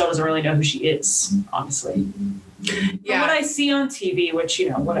she just still doesn't really know who she is, honestly. Yeah. From what I see on TV, which,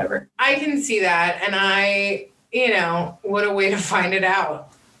 whatever. I can see that. And what a way to find it out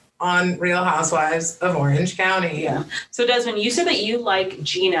on Real Housewives of Orange County. Yeah. So Desmond, you said that you like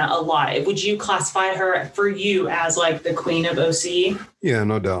Gina a lot. Would you classify her for you as the queen of OC? Yeah,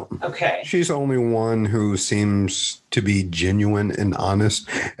 no doubt. Okay. She's the only one who seems to be genuine and honest.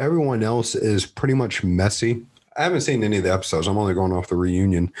 Everyone else is pretty much messy. I haven't seen any of the episodes. I'm only going off the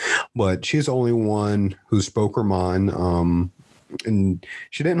reunion, but she's the only one who spoke her mind. And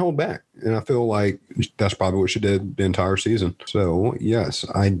she didn't hold back. And I feel like that's probably what she did the entire season. So, yes,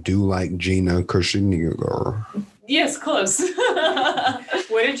 I do like Gina Kirschner. Yes, close.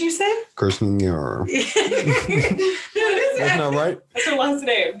 What did you say? Kirschner. That's not right? That's her last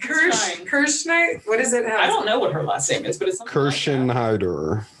name. Kirschner? What is it? I don't know what her last name is, but it's something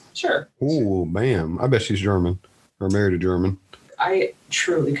Kirschenheider. Sure. Ooh, bam. I bet she's German or married a German. I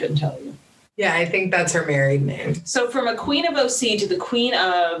truly couldn't tell you. Yeah, I think that's her married name. So from a queen of OC to the queen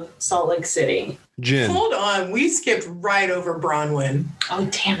of Salt Lake City. Jen. Hold on. We skipped right over Bronwyn. Oh,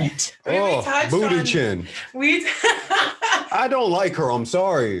 damn it. Booty chin. I don't like her. I'm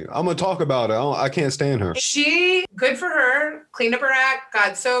sorry. I'm going to talk about it. I can't stand her. She, good for her, cleaned up her act,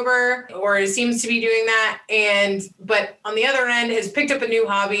 got sober, or seems to be doing that. But on the other end, has picked up a new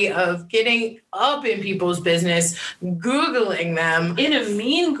hobby of getting up in people's business, Googling them. In a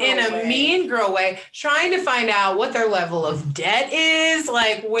mean girl way. Trying to find out what their level of debt is.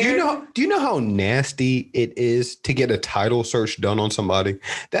 Do you know how nasty it is to get a title search done on somebody?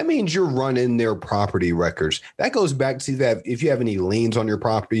 That means you're running their property records. That goes back to that if you have any liens on your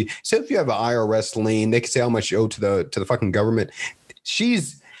property. So if you have an IRS lien, they can say how much you owe to the fucking government.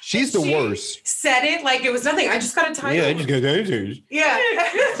 She's the worst. Said it like it was nothing. I just got a title. Yeah, I just got a Yeah.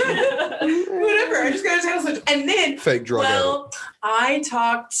 Whatever. I just got a title search. And then fake drug addict. I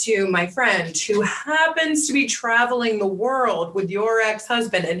talked to my friend who happens to be traveling the world with your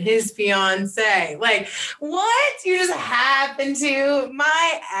ex-husband and his fiance. What? You just happen to?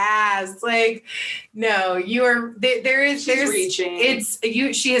 My ass. No, you are. There's reaching.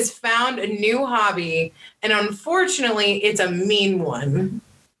 She has found a new hobby, and unfortunately, it's a mean one.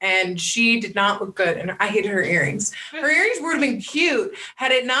 And she did not look good. And I hated her earrings. Her earrings would have been cute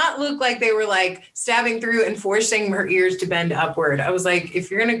had it not looked like they were stabbing through and forcing her ears to bend upward. I was like, if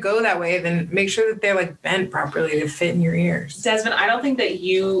you're going to go that way, then make sure that they're bent properly to fit in your ears. Desmond, I don't think that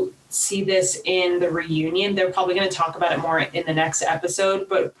you see this in the reunion. They're probably going to talk about it more in the next episode.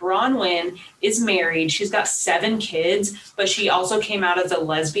 But Bronwyn is married. She's got 7 kids, but she also came out as a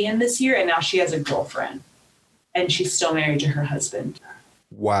lesbian this year, and now she has a girlfriend. And she's still married to her husband.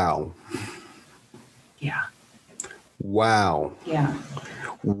 Wow. Yeah. Wow. Yeah.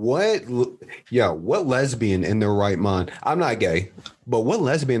 What lesbian in their right mind? I'm not gay, but what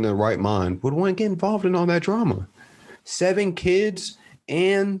lesbian in their right mind would want to get involved in all that drama? 7 kids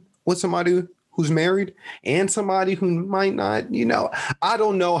and with somebody who's married and somebody who might not, I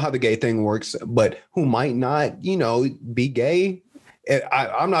don't know how the gay thing works, but who might not, be gay.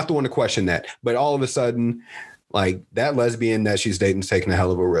 I'm not the one to question that, but all of a sudden, like that lesbian that she's dating is taking a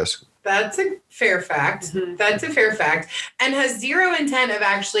hell of a risk. That's a fair fact. Mm-hmm. That's a fair fact. And has zero intent of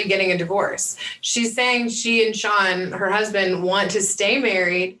actually getting a divorce. She's saying she and Sean, her husband, want to stay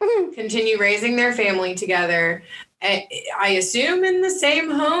married, continue raising their family together. I assume in the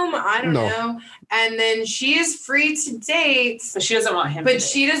same home. I don't know. And then she is free to date. But she doesn't want him. But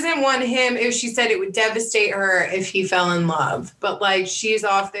she doesn't want him. If she said it would devastate her if he fell in love. But like she's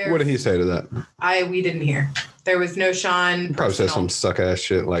off there. What did he say to that? We didn't hear. There was no Sean. Probably said some suck ass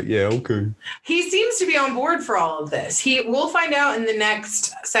shit like, yeah, okay. He seems to be on board for all of this. We'll find out in the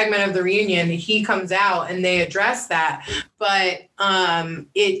next segment of the reunion. He comes out and they address that. But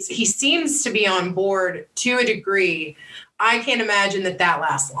he seems to be on board to a degree. I can't imagine that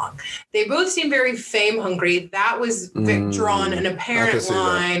lasts long. They both seem very fame hungry. That was drawn an apparent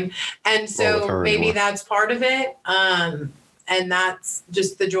line. And so maybe that's part of it. And that's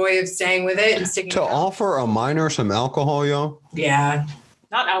just the joy of staying with it and sticking to offer a minor some alcohol, y'all. Yeah.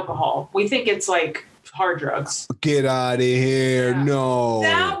 Not alcohol. We think it's like hard drugs. Get out of here. Yeah. No.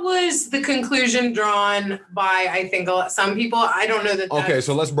 That was the conclusion drawn by, I think, some people. I don't know that. Okay,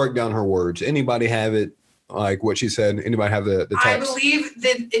 so let's break down her words. Anybody have it? Like what she said? Anybody have the text? I believe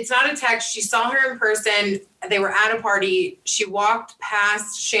that it's not a text. She saw her in person. They were at a party. She walked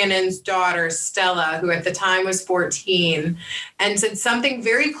past Shannon's daughter, Stella, who at the time was 14, and said something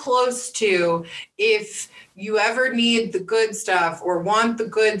very close to, if you ever need the good stuff or want the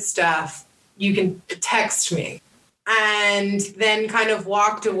good stuff, you can text me. And then kind of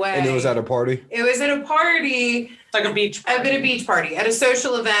walked away. And it was at a party? It was at a party. Like a beach party. At a beach party, at a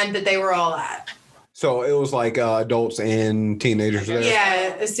social event that they were all at. So it was like adults and teenagers there?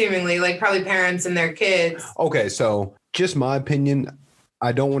 Yeah, assumingly, like probably parents and their kids. Okay, so just my opinion,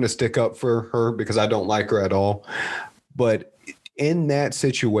 I don't want to stick up for her because I don't like her at all. But in that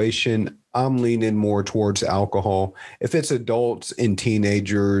situation, I'm leaning more towards alcohol. If it's adults and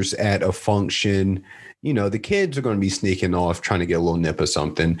teenagers at a function, the kids are going to be sneaking off trying to get a little nip of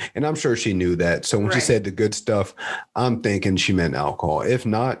something. And I'm sure she knew that. So when she said the good stuff, I'm thinking she meant alcohol. If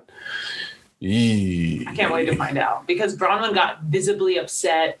not... I can't wait to find out because Bronwyn got visibly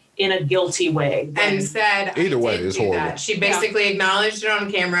upset in a guilty way and said either way is horrible. That. She basically acknowledged it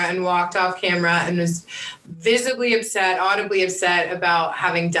on camera and walked off camera and was visibly upset, audibly upset about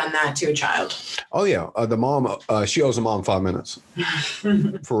having done that to a child. Oh yeah, the mom. She owes the mom 5 minutes.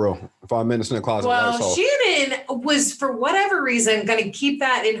 For real, 5 minutes in the closet. Well, Shannon was for whatever reason going to keep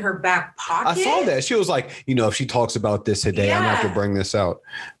that in her back pocket. I saw that. She was like, if she talks about this today, I'm gonna have to bring this out.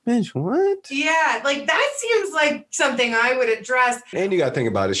 Bitch, what? Yeah, like that seems like something I would address. And you got to think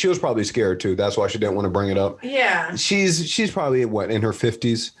about it. She was probably scared too. That's why she didn't want to bring it up. Yeah. She's probably in her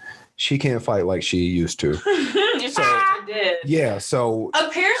 50s. She can't fight like she used to. So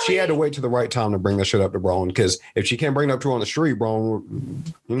apparently she had to wait to the right time to bring that shit up to Braun, because if she can't bring it up to her on the street, Braun,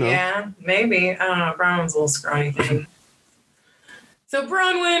 Yeah, maybe. I don't know. Braun's a little scrawny thing. So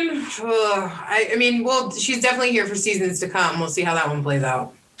Bronwyn, she's definitely here for seasons to come. We'll see how that one plays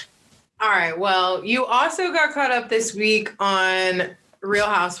out. All right. Well, you also got caught up this week on Real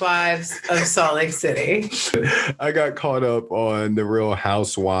Housewives of Salt Lake City. I got caught up on the Real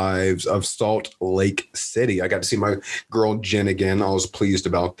Housewives of Salt Lake City. I got to see my girl Jen again. I was pleased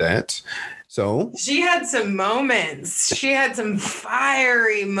about that. So she had some moments. She had some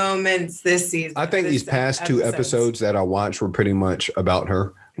fiery moments this season. I think these past 2 episodes that I watched were pretty much about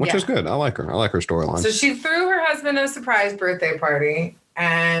her, which is good. I like her. I like her storyline. So she threw her husband a surprise birthday party.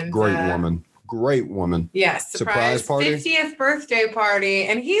 And Great woman. Yes. Surprise party. 50th birthday party.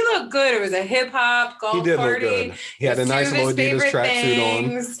 And he looked good. It was a hip hop golf party. He did look good. He had a nice little Adidas tracksuit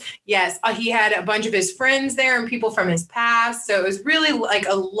on. Yes. He had a bunch of his friends there and people from his past. So it was really like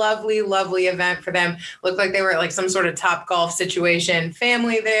a lovely, lovely event for them. Looked like they were at like some sort of Top Golf situation.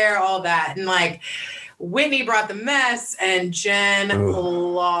 Family there, all that. And like Whitney brought the mess and Jen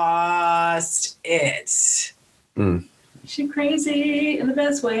lost it. She crazy in the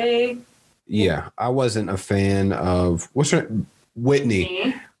best way. Yeah, I wasn't a fan of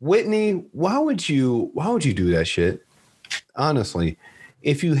Whitney. Whitney, why would you do that shit? Honestly,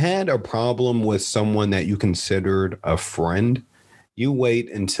 if you had a problem with someone that you considered a friend, you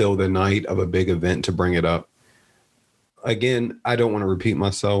wait until the night of a big event to bring it up. Again, I don't want to repeat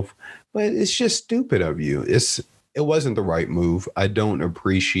myself, but it's just stupid of you. It wasn't the right move. I don't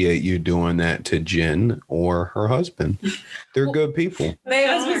appreciate you doing that to Jen or her husband. They're good people.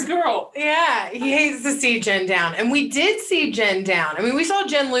 That's his girl. Yeah, he hates to see Jen down. And we did see Jen down. I mean, we saw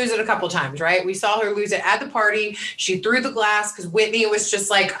Jen lose it a couple times, right? We saw her lose it at the party. She threw the glass because Whitney was just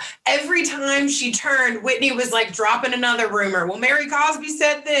like, every time she turned, Whitney was like dropping another rumor. Well, Mary Cosby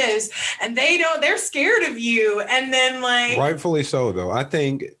said this, and they're scared of you. And then like... Rightfully so, though. I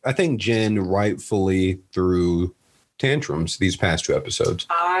think Jen rightfully threw tantrums these past 2 episodes.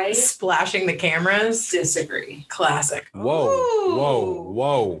 I splashing the cameras. disagree. Classic.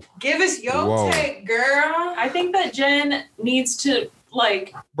 Whoa. Give us your take, girl. I think that Jen needs to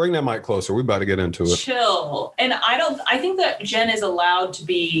like bring that mic closer. We about to get into it. Chill. And I think that Jen is allowed to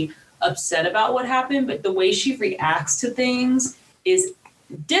be upset about what happened, but the way she reacts to things is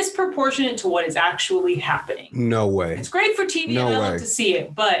disproportionate to what is actually happening. No way. It's great for TV No and I way. love to see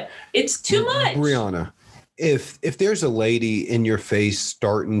it, but it's too much. Brianna, if there's a lady in your face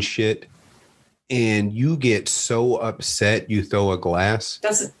starting shit and you get so upset you throw a glass.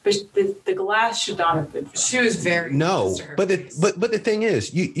 The glass should not have been. She was very No, but the thing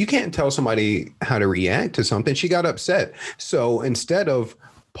is, you can't tell somebody how to react to something. She got upset. So instead of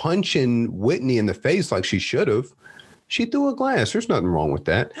punching Whitney in the face like she should have, she threw a glass. There's nothing wrong with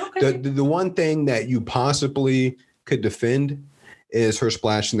that. Okay. The one thing that you possibly could defend is her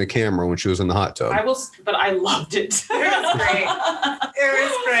splashing the camera when she was in the hot tub. But I loved it. It was great. It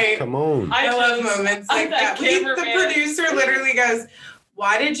was great. Come on. I love moments like that. The producer literally goes,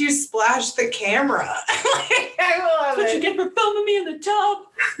 "Why did you splash the camera?" I love What it. you get for filming me in the tub?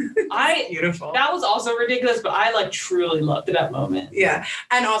 Beautiful. That was also ridiculous, but I like truly loved that moment. Yeah.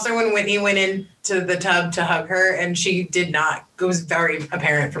 And also when Whitney went into the tub to hug her and she did not, it was very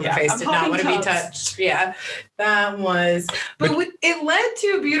apparent from her face, did not want to be touched. Yeah. That was, but it led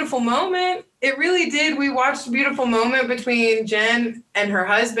to a beautiful moment. It really did. We watched a beautiful moment between Jen and her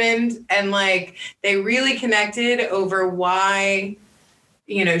husband, and like they really connected over why,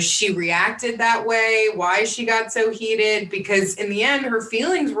 you know, she reacted that way, why she got so heated, because in the end, her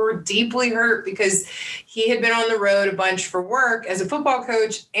feelings were deeply hurt because he had been on the road a bunch for work as a football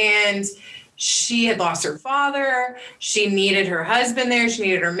coach, and she had lost her father. She needed her husband there. She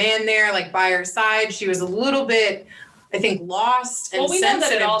needed her man there, like by her side. She was a little bit, I think, lost and we know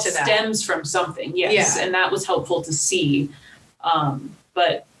that it all to that. stems from something, yes, and that was helpful to see.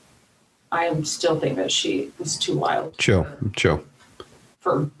 But I still think that she was too wild. Chill.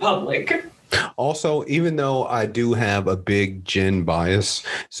 For public. Also, even though I do have a big Jen bias,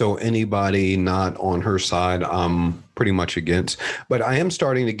 so anybody not on her side, I'm pretty much against. But I am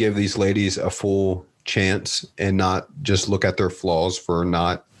starting to give these ladies a full chance and not just look at their flaws for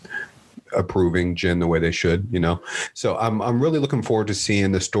not approving Jen the way they should, you know. So I'm really looking forward to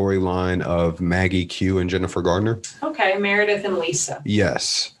seeing the storyline of Maggie Q and Jennifer Gardner. Okay, Meredith and Lisa.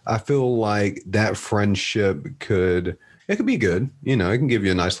 Yes, I feel like that friendship could be good. You know, it can give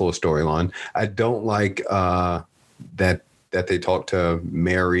you a nice little storyline. I don't like that they talk to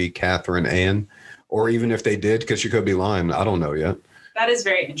Mary, Catherine, Ann, or even if they did, because she could be lying. I don't know yet. That is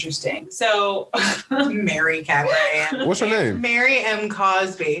very interesting. So Mary Catherine Ann. What's her name? Mary M.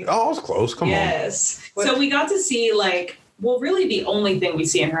 Cosby. Oh, I was close. Come on. Yes. So we got to see really the only thing we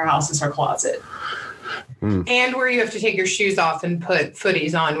see in her house is her closet. And where you have to take your shoes off and put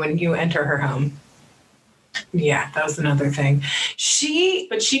footies on when you enter her home. Yeah, that was another thing.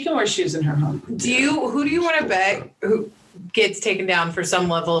 But she can wear shoes in her home. Who do you want to bet who gets taken down for some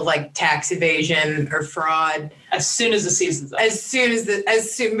level of like tax evasion or fraud as soon as the season's up? As soon,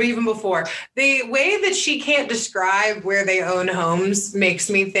 even before. The way that she can't describe where they own homes makes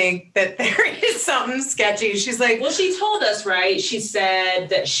me think that there is something sketchy. She's like, well, she told us, right? She said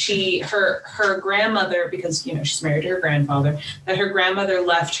that her grandmother, because you know she's married to her grandfather, that her grandmother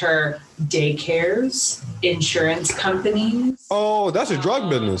left her daycares, insurance companies. Oh, that's a drug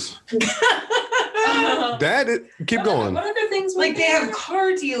business. Keep going. What other things? Like they have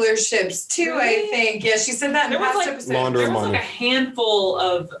car dealerships too, really? I think. Yeah, she said that in the past episode. There was like a handful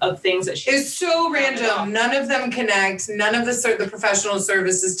of things that she. It's so random. None of them connect. None of the professional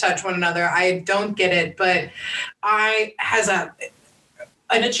services touch one another. I don't get it, but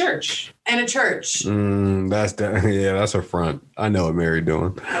in a church. That's a front. I know what Mary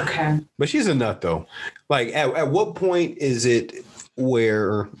doing. Okay. But she's a nut though. Like at what point is it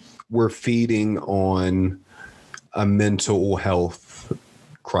where we're feeding on a mental health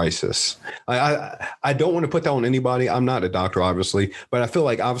crisis. I don't want to put that on anybody. I'm not a doctor, obviously, but I feel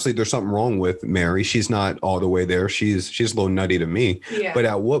like obviously there's something wrong with Mary. She's not all the way there. She's a little nutty to me. Yeah. But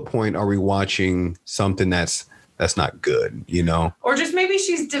at what point are we watching something that's not good, you know? Or just maybe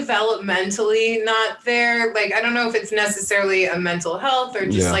she's developmentally not there. Like, I don't know if it's necessarily a mental health or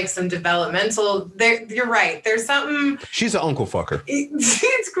just like some developmental. You're right. There's something. She's an uncle fucker.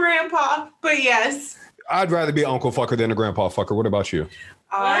 It's grandpa, but yes. I'd rather be an uncle fucker than a grandpa fucker. What about you?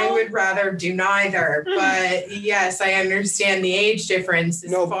 I would rather do neither. But yes, I understand the age difference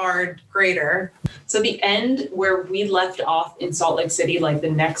is far greater. So the end where we left off in Salt Lake City, like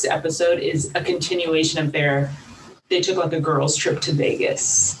the next episode is a continuation of they took like a girls trip to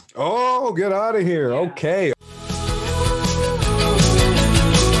Vegas. Oh, get out of here. Yeah. Okay.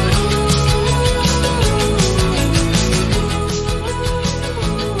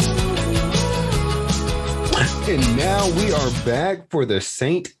 And now we are back for the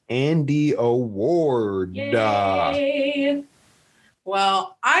St. Andy Award. Yay.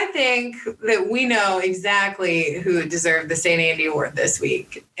 Well, I think that we know exactly who deserved the St. Andy Award this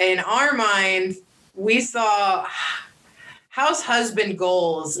week. In our mind, we saw house husband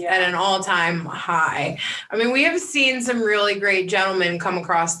goals at an all-time high. I mean, we have seen some really great gentlemen come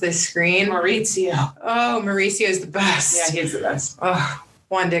across this screen. Mauricio. Oh, Mauricio's the best. Yeah, he's the best. Oh,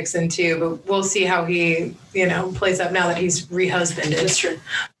 Juan Dixon too, but we'll see how he, plays up now that he's re-husbanded. That's true.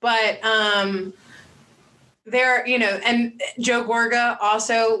 But there, and Joe Gorga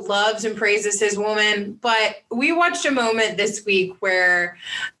also loves and praises his woman. But we watched a moment this week where,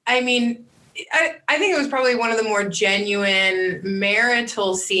 I think it was probably one of the more genuine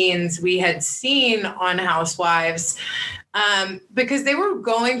marital scenes we had seen on Housewives. Because they were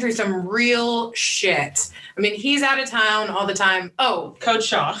going through some real shit. I mean, he's out of town all the time. Oh, Coach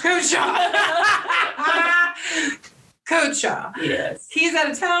Shaw. Coach Shaw. Yes. He's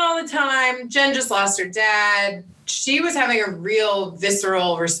out of town all the time. Jen just lost her dad. She was having a real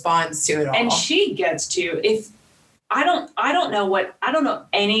visceral response to it all. And she gets to, I don't know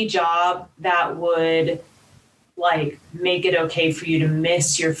any job that would like make it okay for you to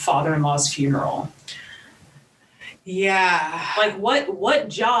miss your father-in-law's funeral. Yeah. Like what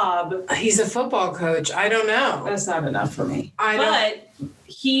job? He's a football coach. I don't know. That's not enough for me. But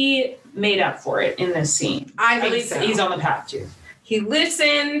he made up for it in this scene. I think At least so. He's on the path to. He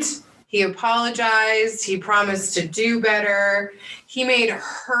listened. He apologized. He promised to do better. He made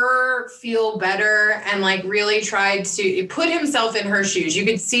her feel better and really tried to put himself in her shoes. You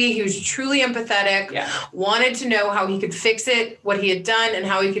could see he was truly empathetic, wanted to know how he could fix it, what he had done, and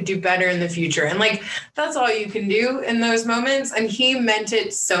how he could do better in the future. And that's all you can do in those moments. And he meant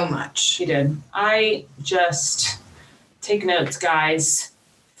it so much. He did. I just take notes, guys,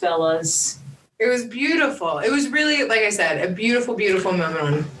 fellas. It was beautiful. It was really, like I said, a beautiful, beautiful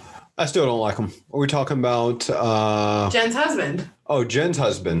moment. I still don't like him. Are we talking about Jen's husband? Oh, Jen's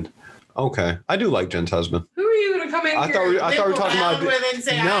husband. Okay, I do like Jen's husband. Who are you going to come in? I thought we were talking about.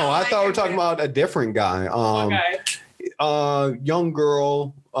 I thought we were talking about a different guy. Young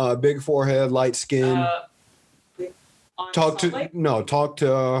girl, big forehead, light skin. Talk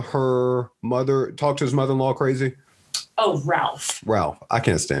to her mother. Talk to his mother-in-law. Crazy. Oh, Ralph. I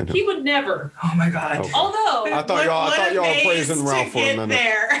can't stand him. He would never. Oh my God. Okay. Although I thought y'all were praising Ralph for a minute.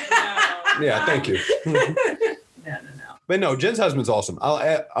 No. Yeah, thank you. No. But no, Jen's husband's awesome.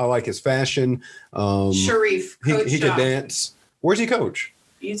 I like his fashion. Sharif. He could dance. Where's he coach?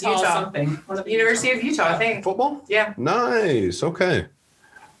 Utah. Something. University of Utah, I think. Football? Yeah. Nice. Okay.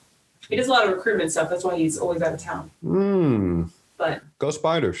 He does a lot of recruitment stuff. That's why he's always out of town. But go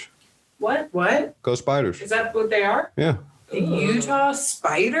Spiders. What? Go Spiders. Is that what they are? Yeah. The Utah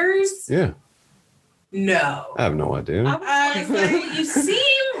Spiders? Yeah. No. I have no idea. You seem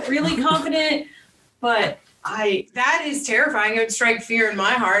really confident, but that is terrifying. It would strike fear in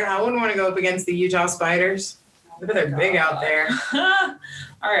my heart. I wouldn't want to go up against the Utah Spiders. They're big out there.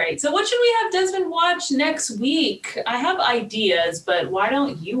 All right. So what should we have Desmond watch next week? I have ideas, but why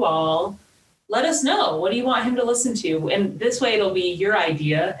don't you all let us know? What do you want him to listen to? And this way it'll be your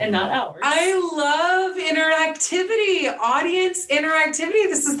idea and not ours. I love interactivity, audience interactivity.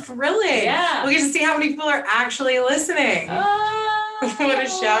 This is thrilling. Yeah. We get to see how many people are actually listening. What a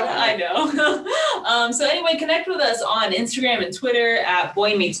shout out. I know. So anyway, connect with us on Instagram and Twitter at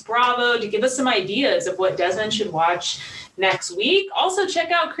Boy Meets Bravo to give us some ideas of what Desmond should watch next week. Also check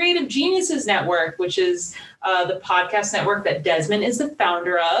out Creative Geniuses Network, which is the podcast network that Desmond is the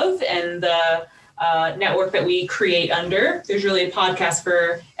founder of and the network that we create under. There's really a podcast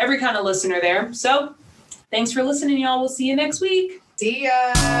for every kind of listener there. So thanks for listening, y'all. We'll see you next week. See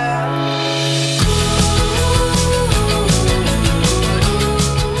ya.